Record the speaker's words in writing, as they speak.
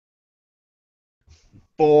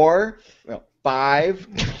4, well, 5,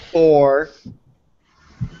 4.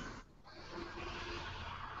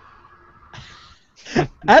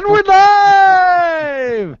 And we're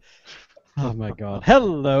live! Oh my god.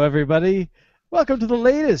 Hello, everybody. Welcome to the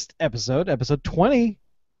latest episode 20.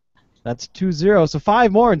 That's 20. So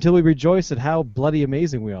 5 more until we rejoice at how bloody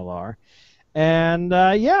amazing we all are. And,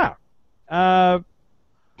 I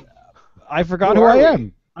forgot who I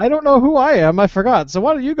am. I don't know who I am. I forgot. So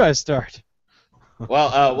why don't you guys start?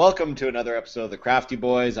 Well, welcome to another episode of the Crafty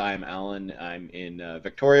Boys. I'm Alan. I'm in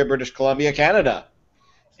Victoria, British Columbia, Canada.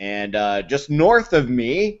 And just north of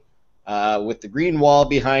me, with the green wall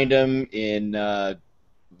behind him in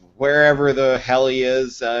wherever the hell he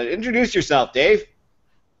is, introduce yourself, Dave.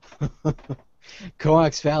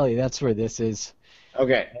 Coax Valley, that's where this is.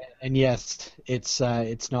 Okay. And yes, it's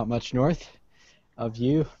not much north of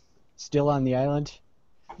you. Still on the island.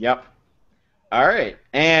 Yep. All right.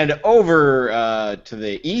 And over to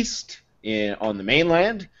the east on the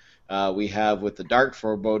mainland, we have with the dark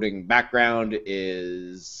foreboding background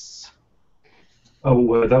is...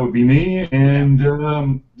 Oh, that would be me, and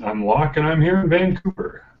I'm Locke, and I'm here in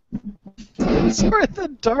Vancouver. Sorry,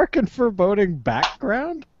 the dark and foreboding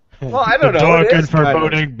background? Well, I don't know. Dark it and is kind of-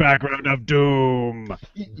 foreboding background of doom.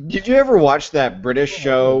 Did you ever watch that British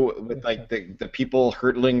show with like the people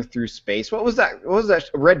hurtling through space? What was that? What was that?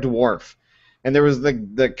 Red Dwarf. And there was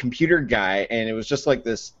the computer guy, and it was just like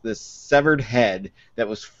this severed head that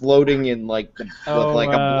was floating in like with like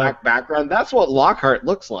a black background. That's what Lockhart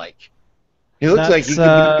looks like. He looks like he could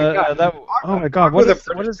oh my god, what is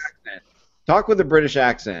accent. Talk with a British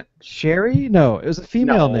accent. Sherry? No, it was a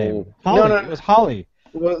female name. Holly. No. It was Holly.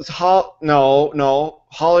 No.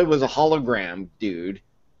 Holly was a hologram, dude.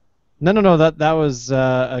 No. That was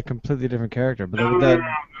a completely different character. But No.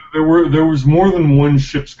 There was more than one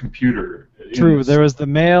ship's computer. True. There was the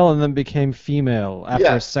male and then became female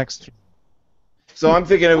after a sex. So I'm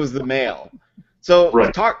thinking it was the male. So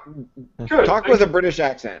Right. talk with a British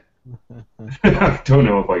accent. I don't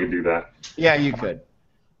know if I could do that. Yeah, you could.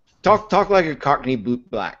 Talk like a Cockney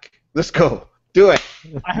boot black. Let's go. Do it.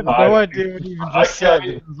 I have no idea what you even just said.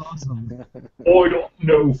 It was awesome. I don't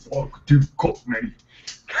know fuck to cook me.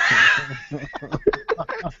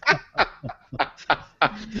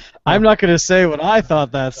 I'm not going to say what I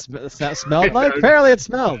thought that smelled like. Apparently it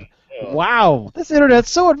smelled. Wow, this internet's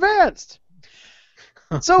so advanced.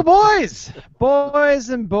 So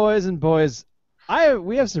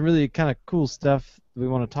we have some really kind of cool stuff we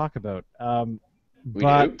want to talk about.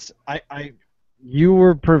 You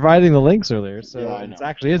were providing the links earlier, so yeah, it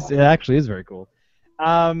actually is very cool.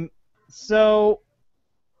 So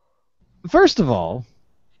first of all,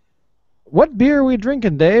 what beer are we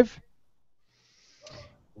drinking, Dave?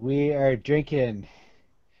 We are drinking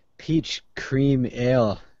peach cream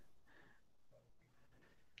ale.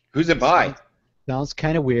 Who's it by? Sounds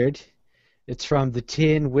kind of weird. It's from the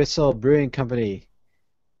Tin Whistle Brewing Company,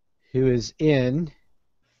 who is in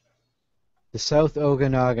the South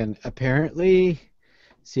Okanagan. Apparently,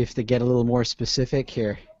 see if they get a little more specific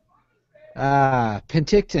here.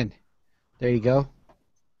 Penticton. There you go.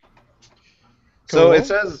 So it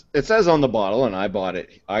says on the bottle, and I got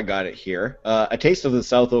it here. A taste of the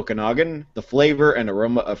South Okanagan, the flavor and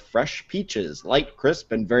aroma of fresh peaches, light,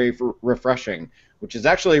 crisp, and very refreshing, which is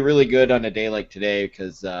actually really good on a day like today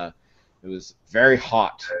because it was very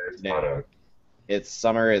hot today. It's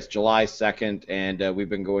summer. It's July 2nd, and we've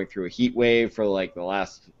been going through a heat wave for like the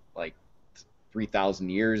last 3,000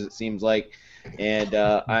 years, it seems like. And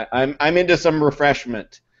I'm into some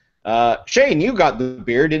refreshment. Shane, you got the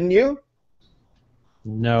beer, didn't you?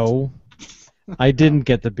 No, I didn't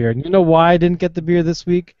get the beer. And you know why I didn't get the beer this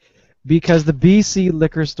week? Because the BC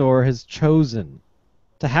liquor store has chosen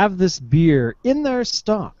to have this beer in their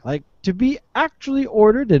stock, like to be actually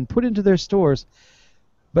ordered and put into their stores,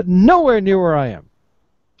 but nowhere near where I am.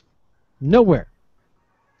 Nowhere.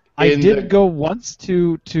 I did go once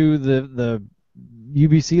to the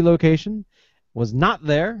UBC location, was not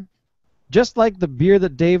there, just like the beer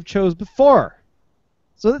that Dave chose before.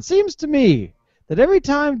 So it seems to me that every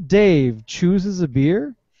time Dave chooses a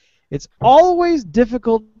beer, it's always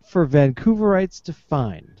difficult for Vancouverites to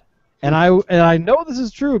find. And I know this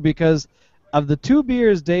is true because of the 2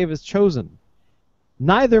 beers Dave has chosen,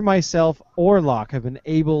 neither myself or Locke have been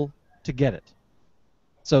able to get it.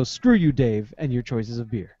 So screw you, Dave, and your choices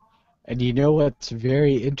of beer. And you know what's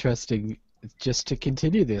very interesting, just to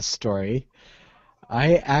continue this story,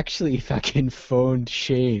 I actually fucking phoned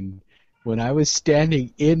Shane when I was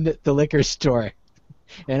standing in the liquor store.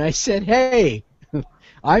 And I said, hey,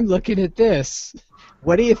 I'm looking at this.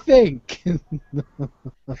 What do you think?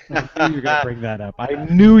 I knew you were gonna bring that up. I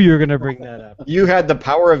knew you were gonna bring that up. You had the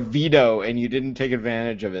power of veto, and you didn't take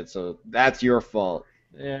advantage of it, so that's your fault.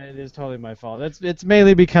 Yeah, it is totally my fault. It's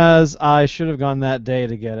mainly because I should have gone that day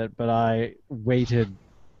to get it, but I waited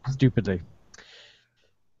stupidly.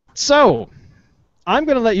 So, I'm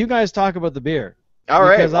gonna let you guys talk about the beer. All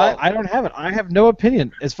right. Because Well, I don't have it. I have no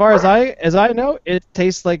opinion. As far as I know, it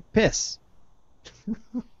tastes like piss.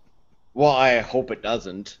 well, I hope it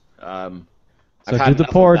doesn't. So I've had do the enough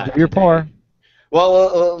of pour. that Do your today. pour.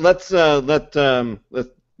 Well, let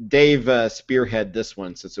Dave spearhead this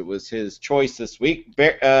one since it was his choice this week.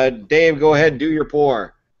 Dave, go ahead, do your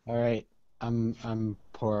pour. All right, I'm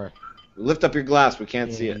poor. Lift up your glass. We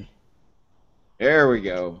can't see it. There we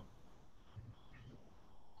go.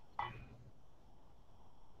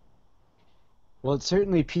 Well, it's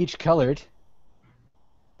certainly peach colored.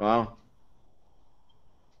 Wow.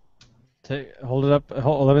 Hold it up.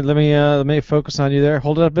 Let me focus on you there.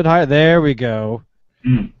 Hold it up a bit higher. There we go.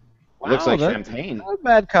 Mm. Looks like that's champagne. not a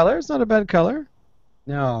bad color. It's not a bad color.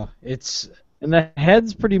 No, it's. And the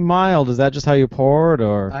head's pretty mild. Is that just how you pour it,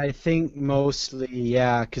 or? I think mostly,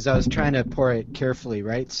 yeah, because I was trying to pour it carefully,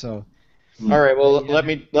 right? So. All right. Well,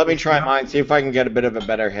 Yeah. let me try mine. See if I can get a bit of a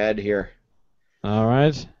better head here. All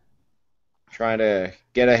right. Trying to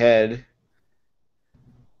get ahead.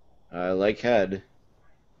 I like head.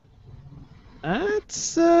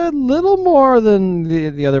 That's a little more than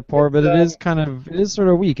the other pour, but it is sort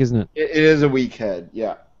of weak, isn't it? It is a weak head,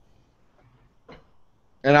 yeah.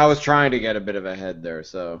 And I was trying to get a bit of a head there,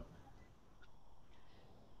 so.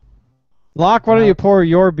 Locke, why don't you pour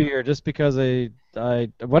your beer? Just because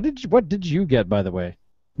what did you get, by the way?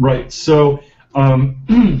 Right. So,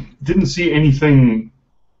 didn't see anything.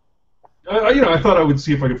 I thought I would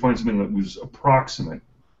see if I could find something that was approximate.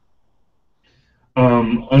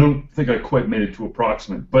 I don't think I quite made it to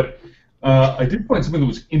approximate, but I did find something that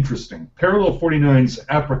was interesting. Parallel 49's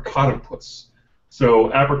Apricotopus.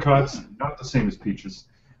 So apricots, not the same as peaches.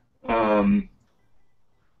 You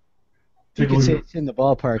Take a could look say at it's in the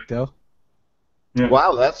ballpark, though. yeah.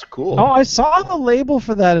 Wow, that's cool. Oh, I saw the label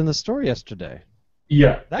for that in the store yesterday.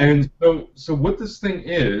 Yeah, That- and so what this thing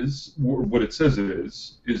is, what it says it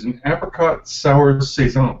is an apricot sour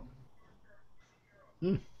saison.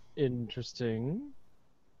 Interesting.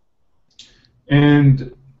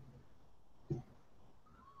 And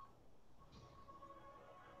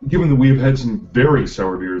given that we have had some very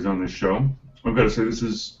sour beers on this show, I've got to say this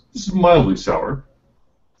is mildly sour.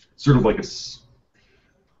 Sort of like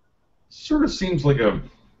sort of seems like it's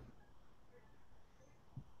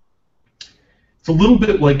a little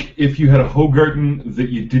bit like if you had a Hogarten that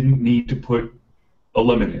you didn't need to put a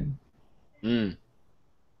lemon in. Mm.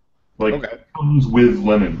 Like, Okay. it comes with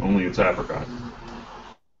lemon, only it's apricot.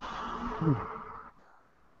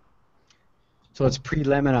 So it's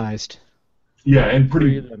pre-lemonized. Yeah, and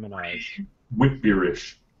pretty Lemonized. wit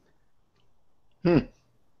beerish.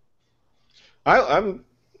 I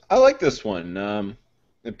like this one.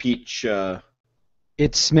 The peach.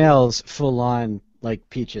 It smells full-on like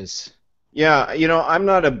peaches. Yeah, I'm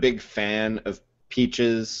not a big fan of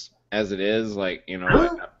peaches as it is. Like,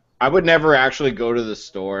 I would never actually go to the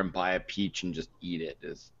store and buy a peach and just eat it.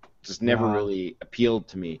 It's just never Wow. really appealed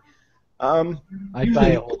to me. I'd Usually buy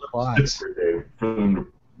a it whole sits box. for a day for them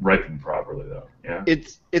to ripen properly, though. Yeah.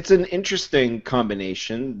 It's an interesting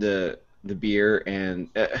combination, the beer, and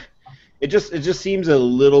it just seems a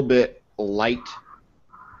little bit light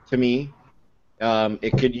to me.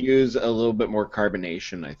 It could use a little bit more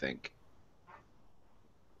carbonation, I think.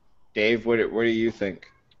 Dave, what do you think?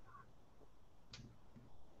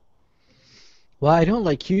 Well, I don't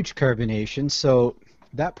like huge carbonation, so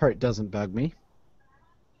that part doesn't bug me.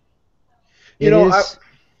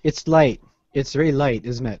 It's light. It's very light,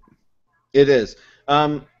 isn't it? It is.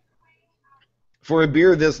 For a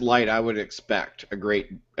beer this light, I would expect a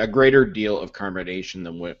greater deal of carbonation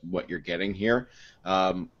than what you're getting here.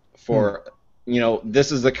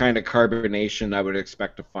 This is the kind of carbonation I would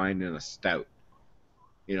expect to find in a stout.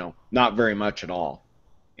 Not very much at all.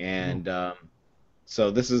 And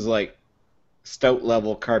so this is like stout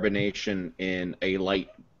level carbonation in a light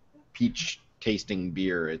peach tasting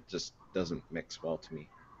beer. It just doesn't mix well to me.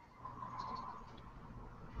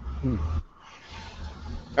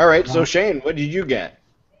 All right, so Shane, what did you get?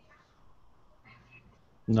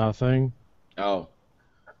 Nothing. Oh,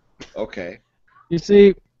 okay. You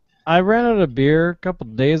see, I ran out of beer a couple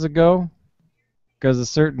days ago because a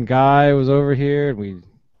certain guy was over here and we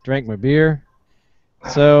drank my beer.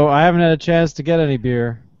 So I haven't had a chance to get any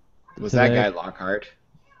beer. Was today. that guy Lockhart?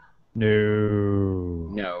 No.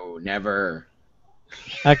 No, never.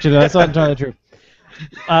 Actually, no, that's not entirely true.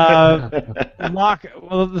 Locke.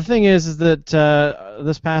 Well, the thing is that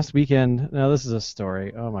this past weekend. Now, this is a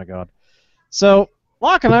story. Oh my God. So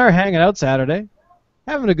Locke and I are hanging out Saturday,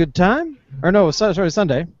 having a good time. Or no, sorry,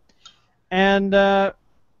 Sunday. And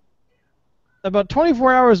about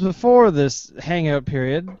 24 hours before this hangout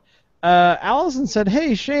period, Allison said,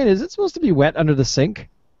 "Hey, Shane, is it supposed to be wet under the sink?"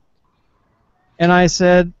 And I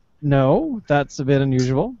said, "No, that's a bit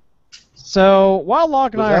unusual." So while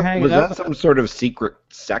Locke and I are hanging out, was that some sort of secret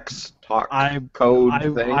sex talk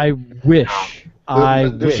code thing? I wish.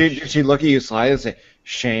 Did she look at you slyly and say,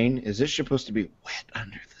 "Shane, is this supposed to be wet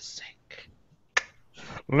under the sink?"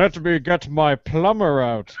 Let me get my plumber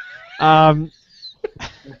out.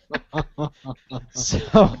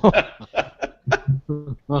 So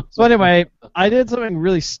anyway, I did something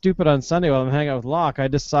really stupid on Sunday while I'm hanging out with Locke.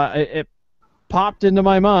 It popped into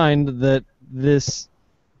my mind that this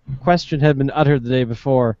question had been uttered the day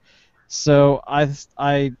before. So I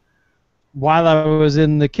while I was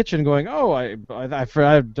in the kitchen going, oh, I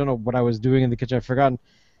don't know what I was doing in the kitchen, I've forgotten.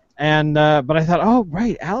 And but I thought, oh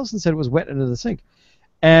right, Allison said it was wet under the sink.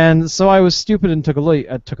 And so I was stupid and took a leak.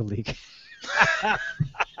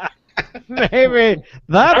 Maybe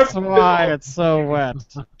that's why it's so wet.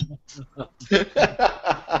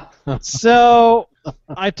 So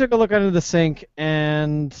I took a look under the sink,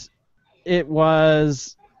 and it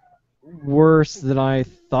was worse than I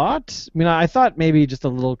thought. I mean, I thought maybe just a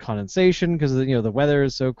little condensation because the weather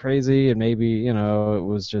is so crazy, and maybe it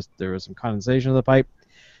was just there was some condensation in the pipe.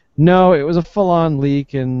 No, it was a full-on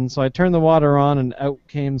leak, and so I turned the water on, and out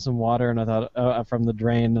came some water, and I thought from the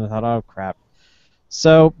drain, and I thought, oh crap.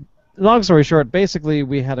 So, long story short, basically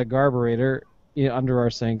we had a garburator under our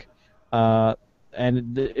sink,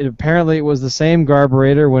 and apparently it was the same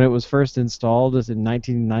garburator when it was first installed, as in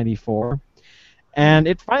 1994, and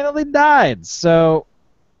it finally died. So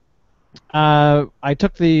I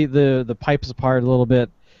took the pipes apart a little bit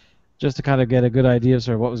just to kind of get a good idea of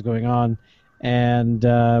sort of what was going on, and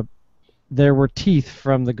there were teeth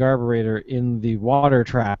from the garburator in the water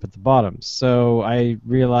trap at the bottom. So I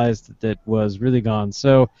realized that it was really gone.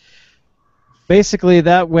 So basically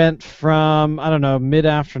that went from, I don't know,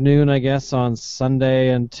 mid-afternoon, I guess, on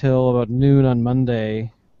Sunday until about noon on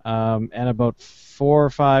Monday, and about 4 or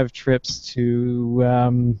 5 trips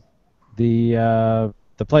to the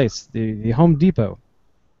place, the Home Depot.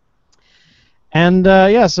 And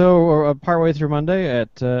so partway through Monday,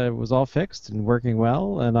 it was all fixed and working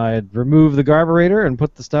well, and I had removed the garburator and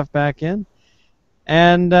put the stuff back in.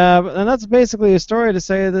 And that's basically a story to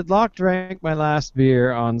say that Locke drank my last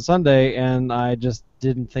beer on Sunday, and I just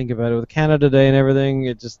didn't think about it. With Canada Day and everything,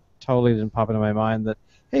 it just totally didn't pop into my mind that,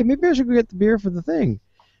 hey, maybe I should go get the beer for the thing.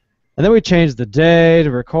 And then we changed the day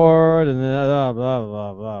to record, and then blah, blah,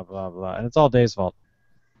 blah, blah, blah, blah. And it's all Dave's fault.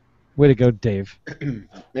 Way to go, Dave.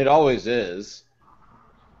 It always is.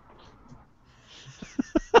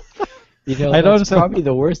 That's probably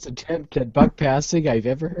the worst attempt at buck passing I've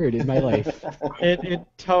ever heard in my life. It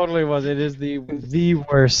totally was. It is the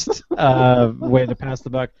worst way to pass the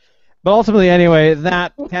buck. But ultimately, anyway,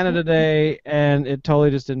 that Canada Day, and it totally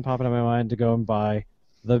just didn't pop into my mind to go and buy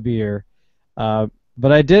the beer.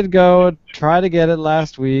 But I did go try to get it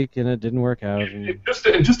last week, and it didn't work out.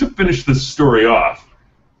 Just to finish this story off,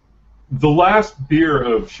 the last beer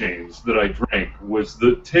of Shane's that I drank was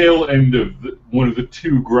the tail end of one of the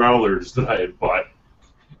 2 growlers that I had bought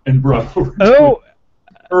and brought over to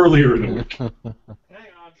earlier in the week. Hang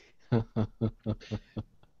on.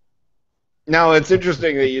 Now, it's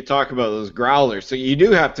interesting that you talk about those growlers. So you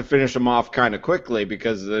do have to finish them off kind of quickly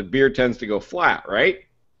because the beer tends to go flat, right?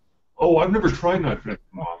 Oh, I've never tried not finishing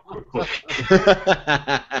them off quickly.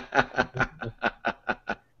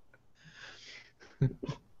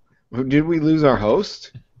 Did we lose our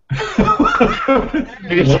host?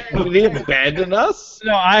 Did he abandon us?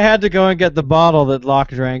 No, I had to go and get the bottle that Locke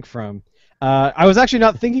drank from. I was actually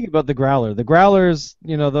not thinking about the growler. The growlers,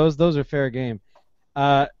 those are fair game.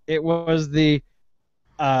 It was the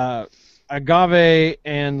agave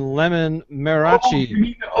and lemon marachi.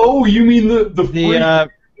 You mean the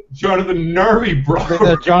Jonathan Narvi brought.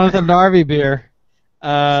 The Jonathan Narvi beer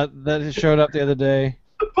that showed up the other day.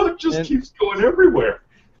 The bug just keeps going everywhere.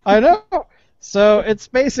 I know. So it's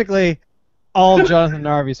basically all Jonathan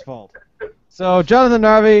Narvi's fault. So Jonathan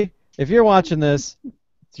Narvi, if you're watching this,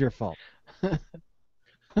 it's your fault.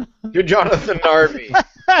 You're Jonathan Narvi.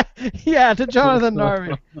 Yeah, to Jonathan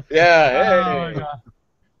Narvi. Yeah. Hey.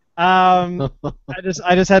 Oh my God.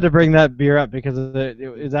 I just had to bring that beer up because it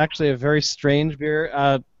was actually a very strange beer.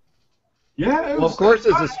 Well, of course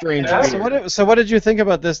it's a strange beer. So what did you think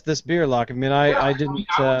about this beer, Locke? I mean, I didn't.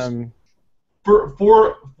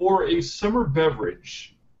 for a summer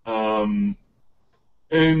beverage, and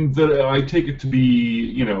that I take it to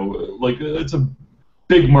be, like it's a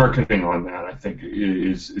big marketing on that. I think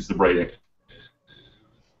is the right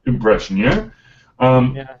impression. Yeah.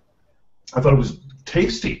 Yeah. I thought it was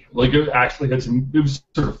tasty. Like it actually had some. It was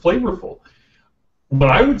sort of flavorful. What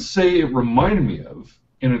I would say it reminded me of,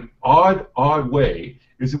 in an odd way,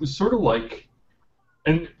 is it was sort of like,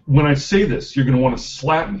 and when I say this, you're going to want to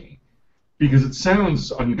slap me because it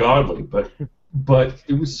sounds ungodly, but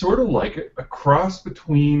it was sort of like a cross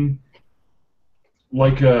between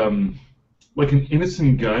like an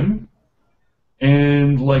innocent gun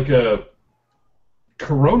and like a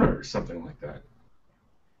Corona or something like that.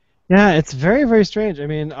 Yeah, it's very, very strange. I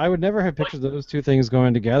mean, I would never have pictured those two things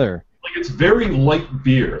going together. Like it's very light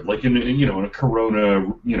beer, like in a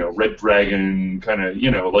Corona, Red Dragon kind of,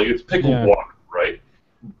 like it's pickled Yeah. water, right?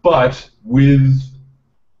 But with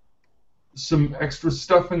some extra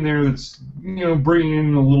stuff in there that's bringing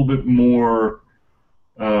in a little bit more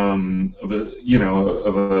of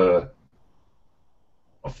a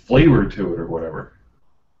flavor to it or whatever.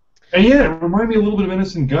 And yeah, it reminded me a little bit of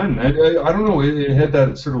Innocent Gun. I don't know. It had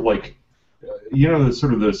that sort of like, the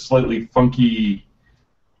sort of the slightly funky.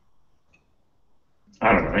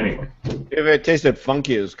 I don't know. Anyway, If it tasted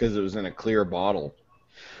funky, it was because it was in a clear bottle.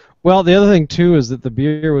 Well, the other thing too is that the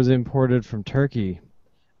beer was imported from Turkey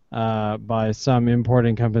by some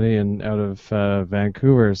importing company out of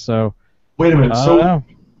Vancouver. So wait a minute. I don't know.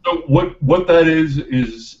 So what that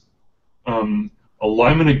is a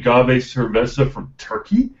lime and agave cerveza from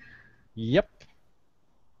Turkey? Yep.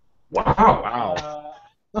 Wow.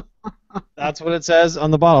 That's what it says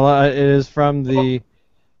on the bottle. It is from the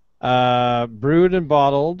brewed and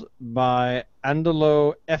bottled by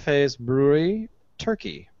Anadolu Efes Brewery,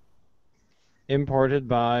 Turkey. Imported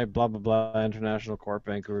by blah blah blah International Corp,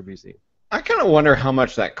 Vancouver, BC. I kind of wonder how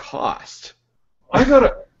much that cost. I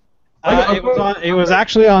gotta. It was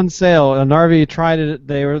actually on sale. Narvi tried it.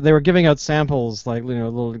 They were giving out samples, like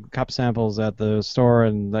little cup samples at the store,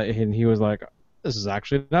 and he was like, "This is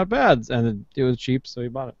actually not bad," and it was cheap, so he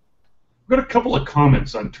bought it. I've got a couple of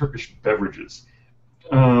comments on Turkish beverages.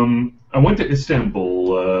 I went to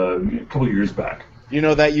Istanbul a couple of years back.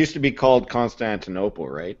 That used to be called Constantinople,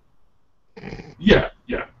 right? Yeah.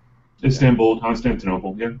 Istanbul,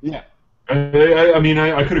 Constantinople, yeah. Yeah. I mean,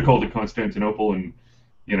 I could have called it Constantinople and,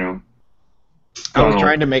 I was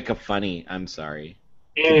trying to make a funny. I'm sorry.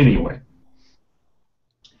 Anyway,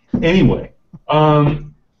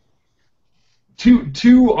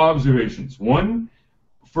 two observations. One,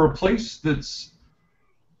 for a place that's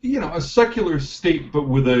a secular state, but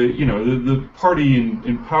with the party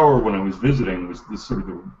in power when I was visiting was this sort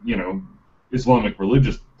of the Islamic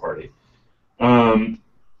religious party.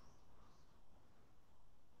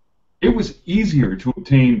 It was easier to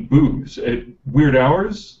obtain booze at weird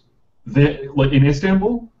hours like in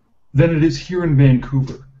Istanbul, than it is here in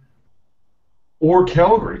Vancouver or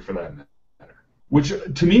Calgary, for that matter. Which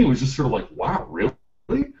to me was just sort of like, wow, really?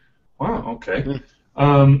 Wow, okay.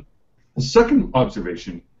 Second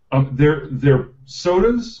observation: their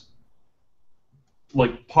sodas,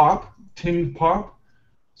 like pop, tinned pop,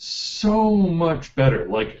 so much better.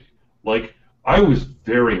 Like I was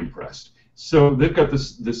very impressed. So they've got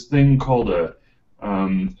this thing called a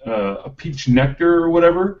peach nectar or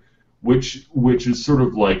whatever, which is sort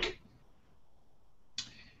of like,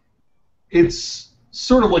 it's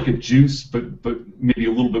sort of like a juice, but maybe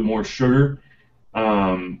a little bit more sugar,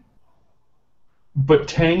 but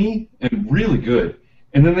tangy and really good.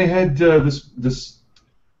 And then they had this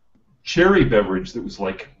cherry beverage that was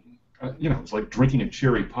like, it was like drinking a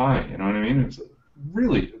cherry pie. You know what I mean? It was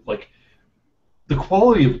really like the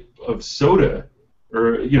quality of soda,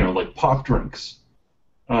 or like pop drinks.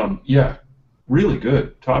 Yeah, really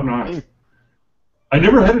good, top notch. I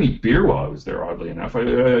never had any beer while I was there, oddly enough.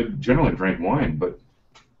 I generally drank wine, but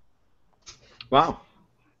Wow.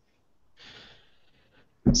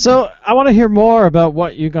 So I want to hear more about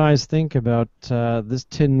what you guys think about this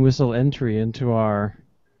Tin Whistle entry into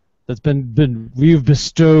that's been we've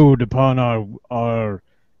bestowed upon our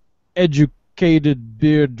educated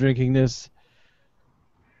beer drinkingness,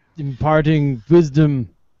 imparting wisdom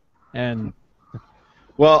and.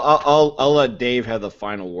 Well, I'll let Dave have the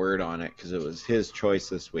final word on it because it was his choice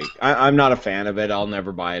this week. I'm not a fan of it. I'll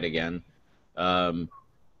never buy it again.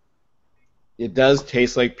 It does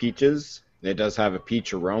taste like peaches. It does have a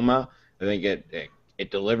peach aroma. I think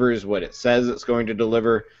it delivers what it says it's going to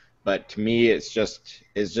deliver. But to me, it's just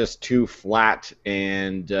too flat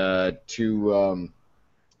and too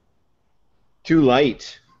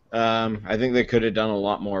light. I think they could have done a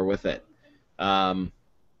lot more with it.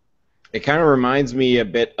 It kind of reminds me a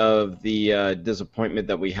bit of the disappointment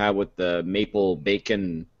that we had with the maple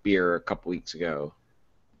bacon beer a couple weeks ago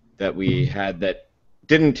that we had that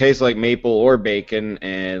didn't taste like maple or bacon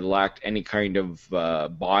and lacked any kind of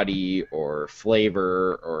body or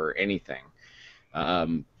flavor or anything.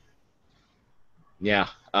 Um, yeah,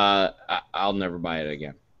 I'll never buy it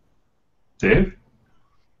again. Dave?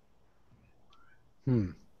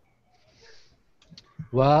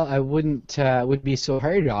 Well, I would be so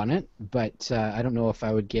hard on it, but I don't know if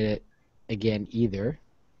I would get it again either.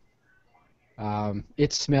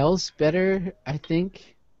 It smells better, I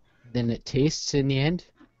think, than it tastes in the end.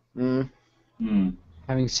 Mm.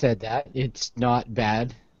 Having said that, it's not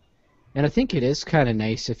bad. And I think it is kind of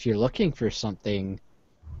nice if you're looking for something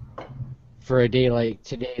for a day like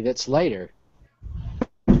today that's lighter,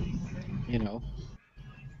 you know,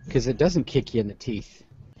 because it doesn't kick you in the teeth.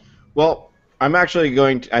 Well, I'm actually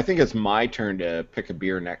going to. I think it's my turn to pick a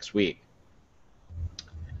beer next week,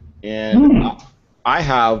 and I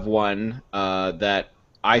have one that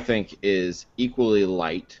I think is equally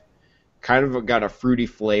light, kind of got a fruity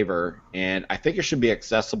flavor, and I think it should be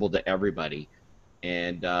accessible to everybody.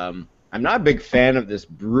 And I'm not a big fan of this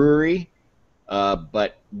brewery,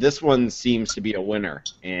 but this one seems to be a winner,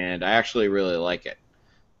 and I actually really like it.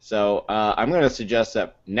 So I'm going to suggest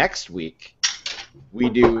that next week we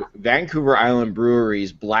do Vancouver Island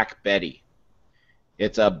Brewery's Black Betty.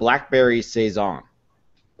 It's a blackberry saison.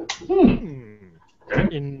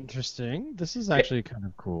 Interesting. This is actually kind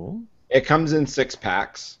of cool. It comes in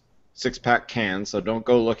 6-packs, 6-pack cans. So don't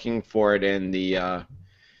go looking for it in the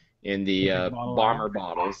bomber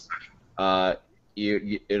bottles.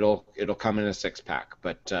 It'll come in a 6-pack.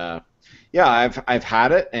 But yeah, I've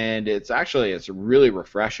had it, and it's really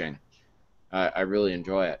refreshing. I really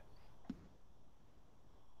enjoy it.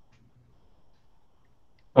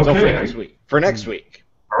 Okay. So for next week.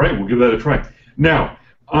 All right, we'll give that a try. Now,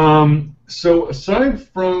 so aside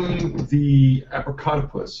from the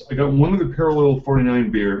Apricotopus, I got one of the Parallel 49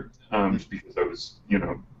 beer, just because I was,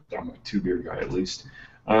 I'm a 2-beer guy at least.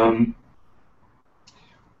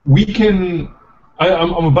 We can.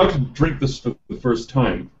 I'm about to drink this for the first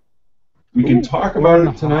time. We can talk about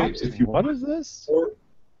it tonight if you want. What is this?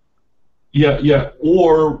 Yeah.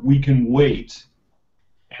 Or we can wait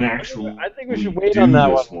and actually. I think we should wait on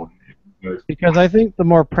that one. Because I think the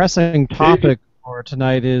more pressing topic for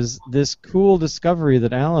tonight is this cool discovery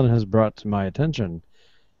that Alan has brought to my attention.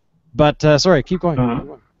 But, sorry, keep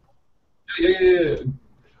going. Yeah.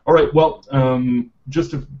 All right, well,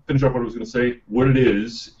 just to finish up what I was going to say, what it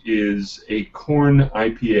is a corn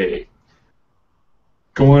IPA.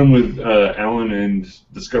 Go on with Alan and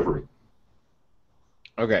Discovery.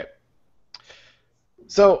 Okay.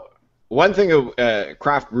 So one thing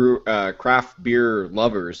craft beer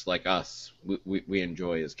lovers like us we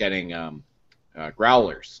enjoy is getting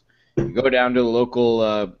growlers. You go down to the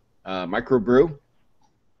local microbrew,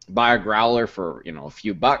 buy a growler for a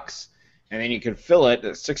few bucks, and then you can fill it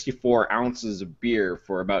at 64 ounces of beer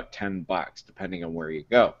for about $10, depending on where you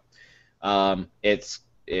go. It's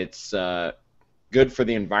good for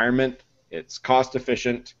the environment. It's cost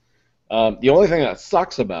efficient. The only thing that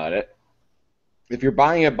sucks about it, if you're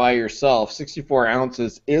buying it by yourself, 64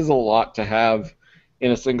 ounces is a lot to have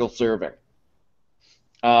in a single serving.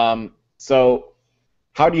 So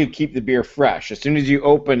how do you keep the beer fresh? As soon as you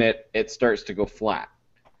open it, it starts to go flat.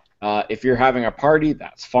 If you're having a party,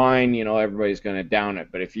 that's fine. Everybody's going to down it.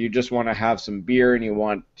 But if you just want to have some beer and you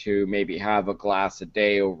want to maybe have a glass a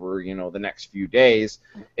day over, the next few days,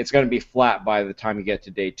 it's going to be flat by the time you get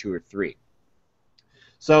to day 2 or 3.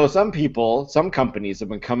 So some companies have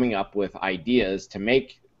been coming up with ideas to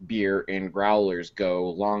make beer in growlers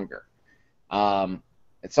go longer. And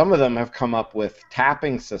some of them have come up with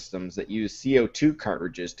tapping systems that use CO2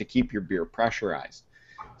 cartridges to keep your beer pressurized.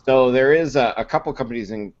 So there is a couple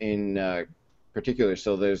companies in particular.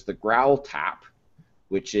 So there's the Growl Tap,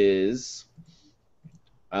 which is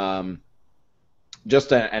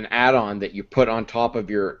just an add-on that you put on top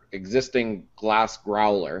of your existing glass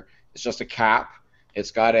growler. It's just a cap.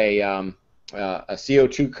 It's got a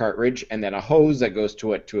CO2 cartridge and then a hose that goes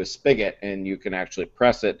to a spigot, and you can actually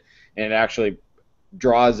press it, and it actually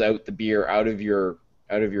draws out the beer out of your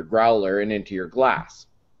growler and into your glass.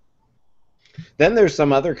 Then there's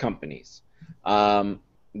some other companies.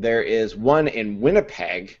 There is one in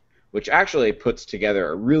Winnipeg which actually puts together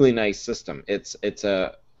a really nice system. It's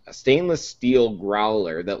a stainless steel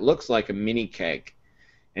growler that looks like a mini keg,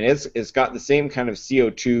 and it's got the same kind of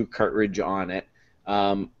CO2 cartridge on it.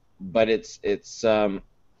 But it's a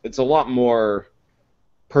lot more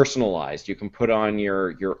personalized. You can put on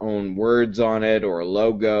your own words on it, or a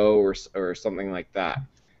logo, or something like that.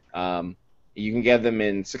 You can get them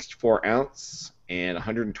in 64 ounce and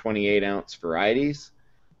 128 ounce varieties.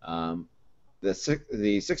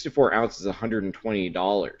 The 64 ounce is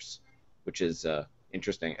 $120, which is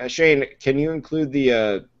interesting. Shane, can you include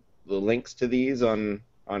the links to these on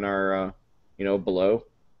our below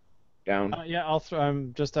down? Yeah,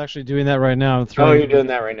 I'm just actually doing that right now. Oh, you're doing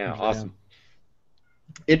that right now. Awesome.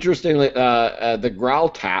 Interestingly, the Growl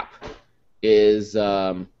Tap is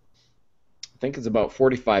I think it's about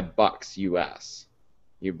 $45 US.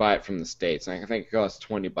 You buy it from the States, and I think it costs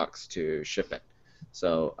 $20 to ship it.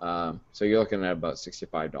 So you're looking at about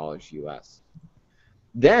 $65 US.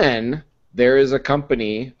 Then there is a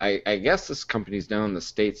company, I guess this company's down in the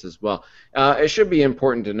States as well. It should be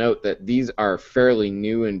important to note that these are fairly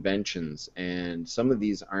new inventions, and some of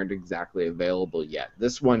these aren't exactly available yet.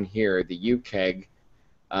 This one here, the UKEG,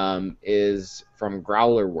 is from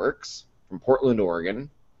Growler Works, from Portland,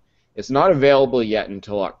 Oregon. It's not available yet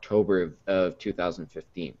until October of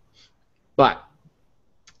 2015. But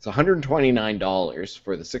it's $129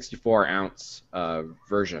 for the 64-ounce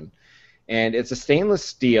version. And it's a stainless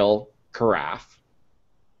steel carafe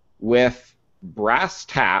with brass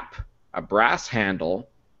tap, a brass handle,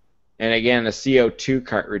 and again, a CO2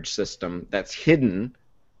 cartridge system that's hidden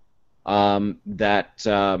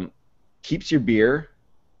that keeps your beer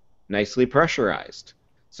nicely pressurized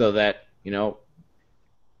so that,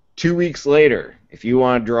 2 weeks later, if you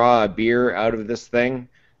want to draw a beer out of this thing,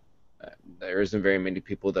 there isn't very many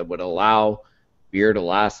people that would allow beer to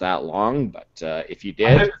last that long, but if you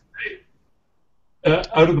did,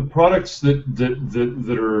 out of the products that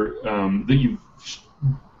you've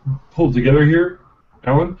pulled together here,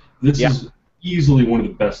 Alan, this is easily one of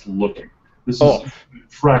the best looking. This is an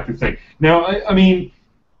attractive thing. Now, I mean,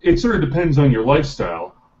 it sort of depends on your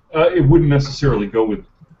lifestyle. It wouldn't necessarily go with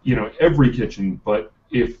every kitchen, but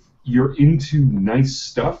if you're into nice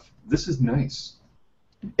stuff, this is nice.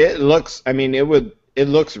 It looks. I mean, it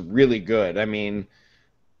looks really good. I mean,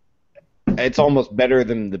 it's almost better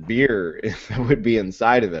than the beer that would be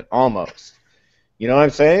inside of it, almost. You know what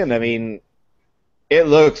I'm saying? I mean, it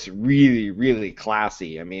looks really, really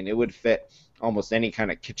classy. I mean, it would fit almost any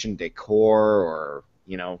kind of kitchen decor or,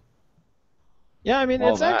 Yeah, I mean,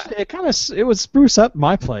 it's actually, it would spruce up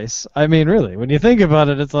my place. I mean, really, when you think about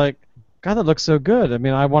it, it's like, God, that looks so good. I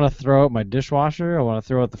mean, I want to throw out my dishwasher. I want to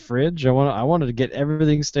throw out the fridge. I wanted to get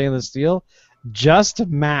everything stainless steel just to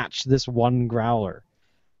match this one growler.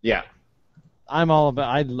 Yeah. I'm all about.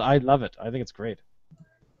 I love it. I think it's great.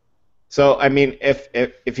 So I mean,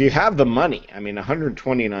 if you have the money, I mean,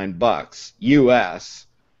 $129 US,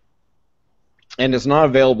 and it's not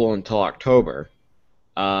available until October.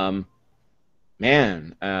 Man,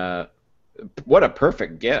 what a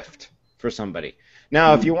perfect gift for somebody.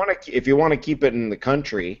 Now, if you want to keep it in the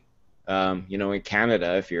country, in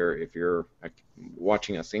Canada, if you're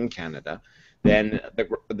watching us in Canada, then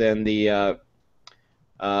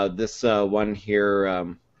this one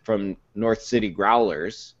here from North City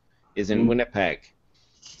Growlers is in Winnipeg.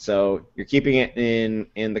 So you're keeping it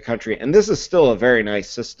in the country, and this is still a very nice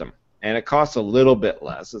system, and it costs a little bit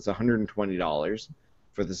less. It's $120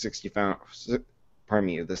 for the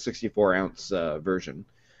 64-ounce version.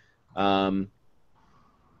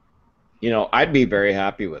 I'd be very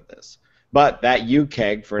happy with this. But that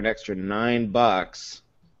UKEG for an extra $9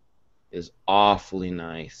 is awfully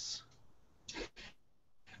nice.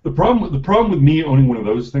 The problem with me owning one of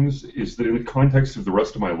those things is that in the context of the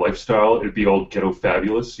rest of my lifestyle, it'd be all ghetto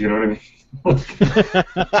fabulous. You know what I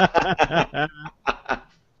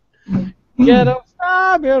mean? Ghetto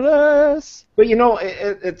fabulous. But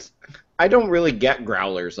it's I don't really get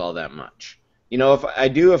growlers all that much.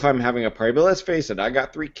 If I'm having a party, but let's face it, I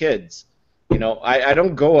got 3 kids. I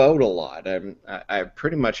don't go out a lot. I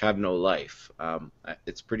pretty much have no life.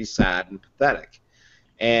 It's pretty sad and pathetic.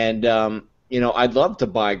 And I'd love to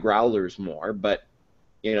buy growlers more, but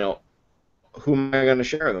who am I going to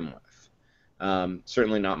share them with?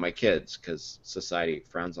 Certainly not my kids, because society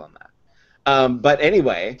frowns on that. But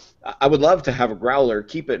anyway, I would love to have a growler,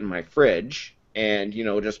 keep it in my fridge, and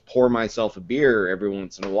just pour myself a beer every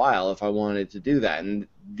once in a while if I wanted to do that. And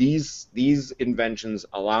these inventions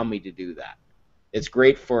allow me to do that. It's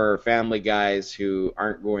great for family guys who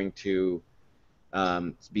aren't going to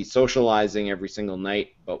be socializing every single night,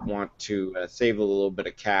 but want to save a little bit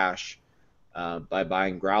of cash by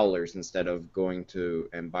buying growlers instead of going to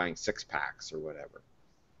and buying 6-packs or whatever.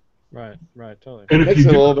 Right, totally. And it makes it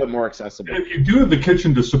a little bit more accessible. If you do have the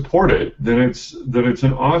kitchen to support it, then it's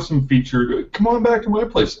an awesome feature. Come on back to my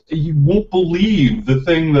place. You won't believe the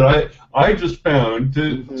thing that I just found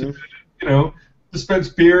to dispense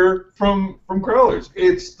beer from growlers.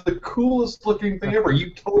 It's the coolest looking thing ever.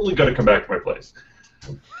 You totally got to come back to my place.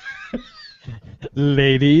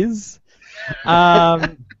 Ladies.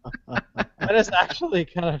 That is actually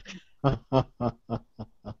kind of.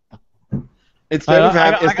 Instead of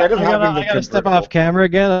having I gotta step off camera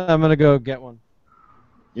again. I'm gonna go get one.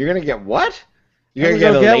 You're gonna get what? You're I'm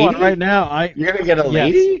gonna gonna get a go lady? one right now. You're gonna get a Yes,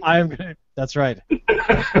 lady? I'm gonna. That's right.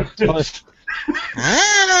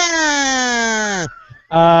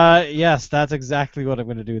 Yes, that's exactly what I'm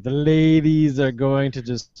gonna do. The ladies are going to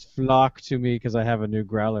just flock to me because I have a new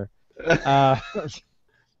growler.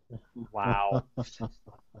 Wow.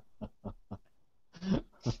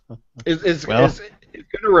 It's Well.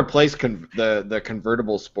 going to replace the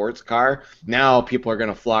convertible sports car. Now people are going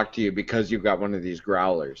to flock to you because you've got one of these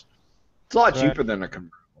growlers. It's a lot Right. cheaper than a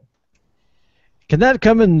convertible. Can that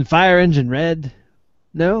come in fire engine red?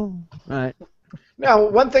 No? Alright. Now,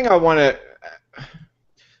 one thing I want to...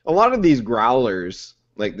 A lot of these growlers,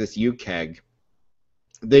 like this U-Keg,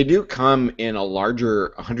 they do come in a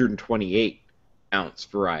larger 128-ounce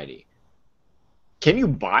variety. Can you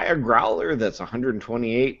buy a growler that's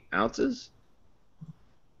 128 ounces?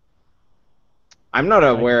 I'm not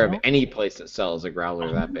aware of any place that sells a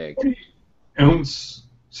growler that big.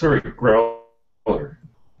 Growler.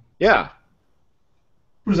 Yeah.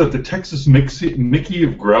 What is that, the Texas Mickey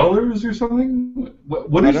of growlers or something?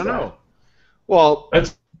 What is I don't that? know. Well,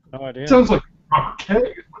 That's, No idea. sounds like a proper keg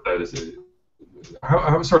is what that is.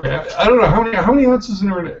 I'm sorry, I don't know. How many ounces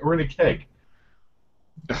are in a keg?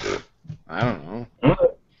 I don't know.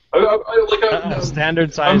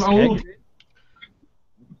 Standard size keg.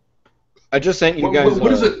 I just sent you guys.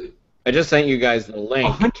 What is it? I just sent you guys the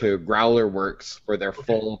link to Growler Works for their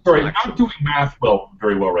full Sorry, collection. I'm not doing math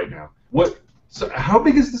very well right now. What? So how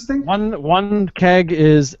big is this thing? One keg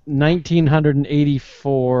is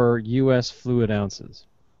 1,984 U.S. fluid ounces.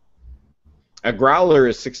 A growler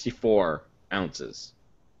is 64 ounces.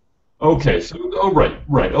 Okay, so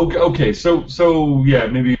right. Okay. So yeah,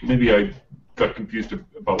 maybe I got confused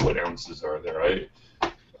about what ounces are there.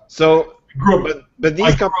 So, grew up, but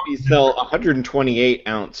these companies sell 128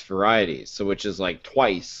 ounce varieties, so which is like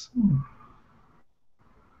twice.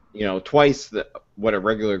 Twice what a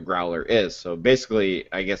regular growler is. So basically,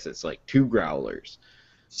 I guess it's like 2 growlers.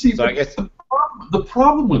 See, so I guess the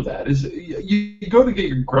problem with that is you go to get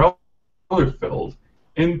your growler filled,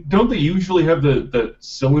 and don't they usually have the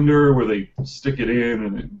cylinder where they stick it in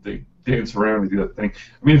and they dance around and do that thing?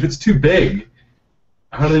 I mean, if it's too big,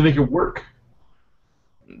 how do they make it work?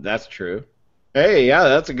 That's true. Hey, yeah,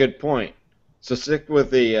 that's a good point. So stick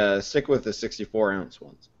with the 64 ounce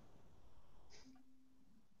ones.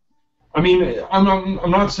 I mean, I'm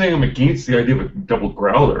not saying I'm against the idea of a double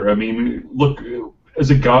growler. I mean, look, as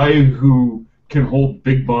a guy who can hold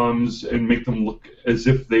big bombs and make them look as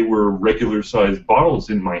if they were regular-sized bottles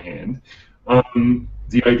in my hand,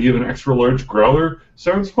 the idea of an extra-large growler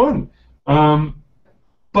sounds fun.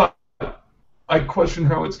 But I question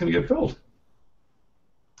how it's going to get filled.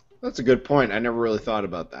 That's a good point. I never really thought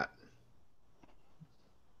about that.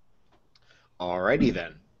 Alrighty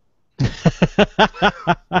then.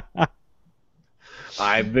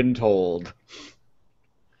 I've been told.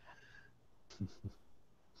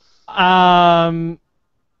 Back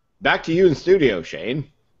to you in studio, Shane.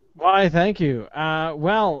 Why, thank you.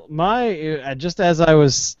 Well, just as I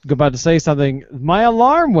was about to say something, my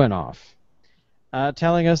alarm went off,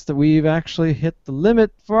 telling us that we've actually hit the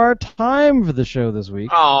limit for our time for the show this week.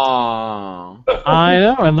 Aww. I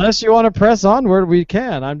know. Unless you want to press onward, we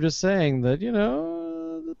can. I'm just saying that,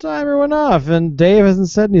 the timer went off, and Dave hasn't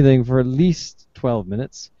said anything for at least 12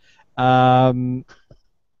 minutes.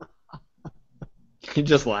 He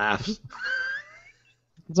just laughs.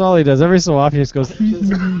 That's all he does. Every so often he just goes... It's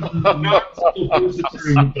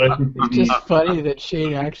just funny that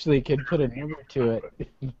Shane actually can put a number to it.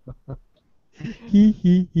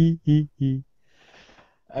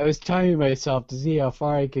 I was timing myself to see how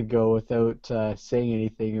far I could go without saying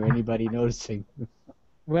anything or anybody noticing.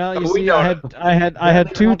 Well, you see, I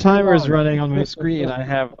had 2 timers running on my screen. I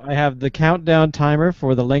have the countdown timer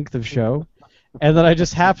for the length of show, and then I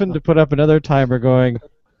just happened to put up another timer going,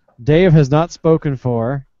 Dave has not spoken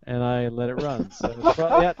for, and I let it run. So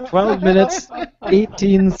 12 minutes,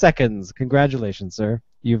 18 seconds. Congratulations, sir.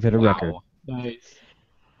 You've hit a record. Nice.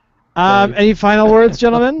 Any final words,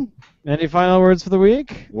 gentlemen? Any final words for the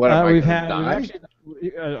week? What am I we've gonna had. die?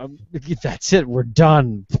 That's it. We're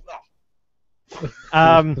done.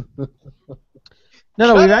 No,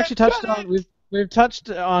 we've actually touched on we've touched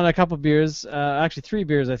on a couple beers, actually 3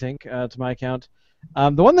 beers, I think, to my count.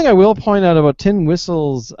 The one thing I will point out about Tin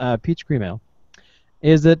Whistle's Peach Cream Ale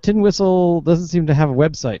is that Tin Whistle doesn't seem to have a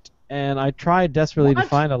website. And I tried desperately to What?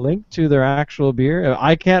 find a link to their actual beer.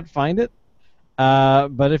 I can't find it.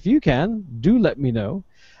 But if you can, do let me know.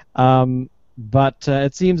 But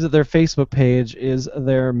it seems that their Facebook page is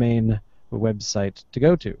their main website to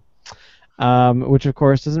go to, which of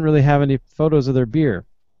course doesn't really have any photos of their beer.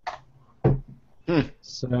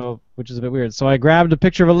 So, which is a bit weird. So I grabbed a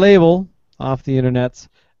picture of a label off the internet,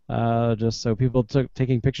 just so people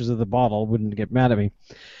taking pictures of the bottle wouldn't get mad at me.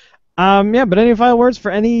 Yeah, but any final words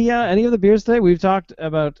for any of the beers today? We've talked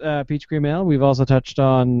about Peach Cream Ale. We've also touched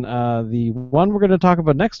on the one we're going to talk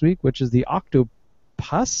about next week, which is the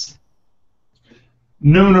Octopus.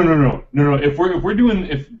 No. If we're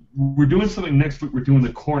doing something next week, we're doing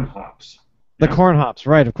the corn hops. The corn hops,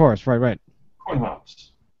 right? Of course, right. Corn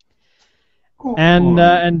hops.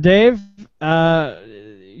 And Dave,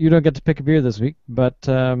 you don't get to pick a beer this week, but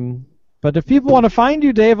if people want to find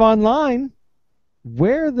you, Dave, online,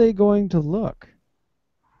 where are they going to look?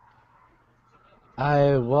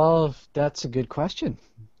 Well, that's a good question.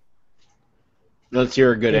 Let's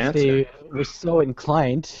hear a good If answer. they were so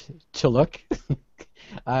inclined to look,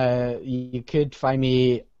 you could find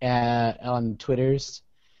me on Twitters.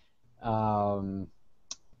 I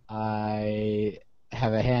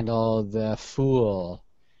have a handle, the Fool,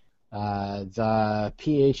 the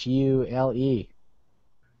PHULE.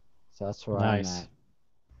 So that's where Nice. I'm at.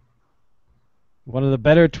 One of the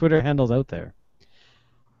better Twitter handles out there.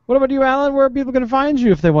 What about you, Alan? Where are people going to find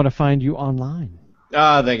you if they want to find you online?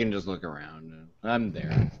 They can just look around. I'm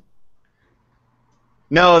there.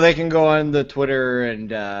 No, they can go on the Twitter and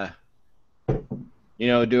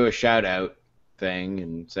do a shout out thing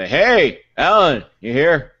and say, "Hey, Alan, you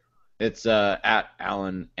here?" It's at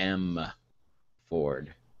Alan M.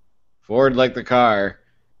 Ford. Ford like the car.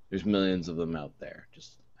 There's millions of them out there.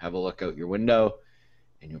 Just have a look out your window,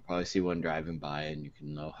 and you'll probably see one driving by, and you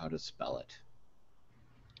can know how to spell it.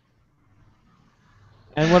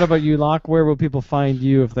 And what about you, Locke? Where will people find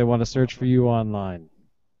you if they want to search for you online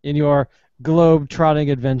in your globe-trotting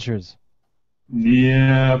adventures?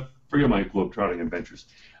 Yeah, forget my globe-trotting adventures.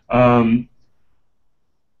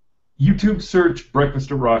 YouTube search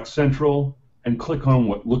Breakfast at Rock Central and click on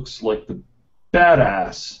what looks like the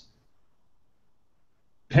badass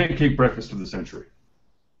pancake breakfast of the century.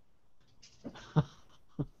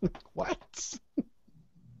 What?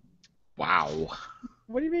 Wow.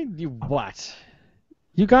 What do you mean, you what?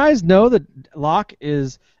 You guys know that Locke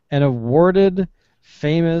is an awarded,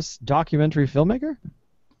 famous documentary filmmaker?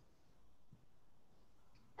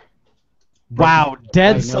 Wow,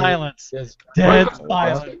 dead silence. Yes. Dead Breakfast at Rock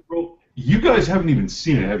silence. Central. You guys haven't even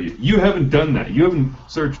seen it, have you? You haven't done that. You haven't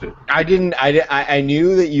searched it. I didn't. I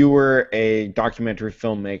knew that you were a documentary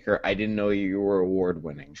filmmaker. I didn't know you were award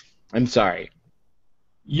winning. I'm sorry.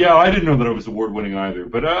 Yeah, I didn't know that I was award-winning either,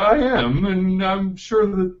 but I am, and I'm sure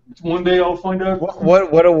that one day I'll find out.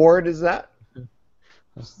 What award is that?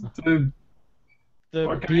 The The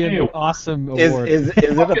Fucking being hell. awesome Is award. is it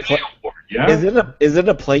a award, yeah? is it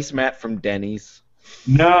a placemat from Denny's?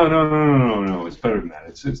 No. It's better than that.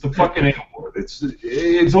 It's the fucking A award.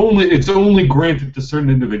 It's only granted to certain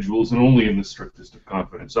individuals and only in the strictest of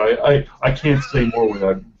confidence. I can't say more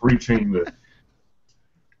without breaching the.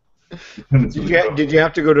 Did you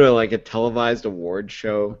have to go to like a televised award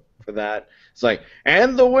show for that? It's like,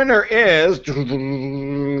 and the winner is.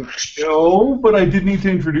 No, but I did need to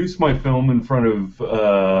introduce my film in front of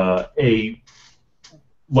a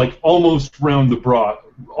almost around the block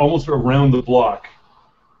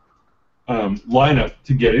lineup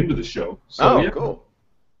to get into the show. So, yeah. Cool.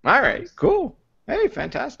 All right, cool. Hey,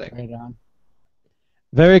 fantastic. Right on.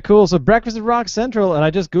 Very cool. So Breakfast at Rock Central, and I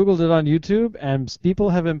just Googled it on YouTube, and people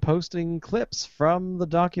have been posting clips from the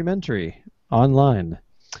documentary online.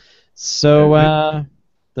 So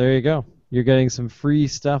there you go. You're getting some free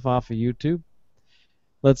stuff off of YouTube.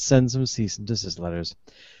 Let's send some cease and desist letters.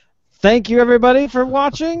 Thank you, everybody, for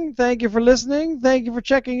watching. Thank you for listening. Thank you for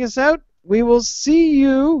checking us out. We will see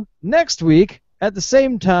you next week at the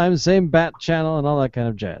same time, same bat channel, and all that kind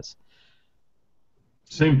of jazz.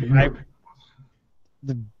 Same here.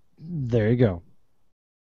 There you go.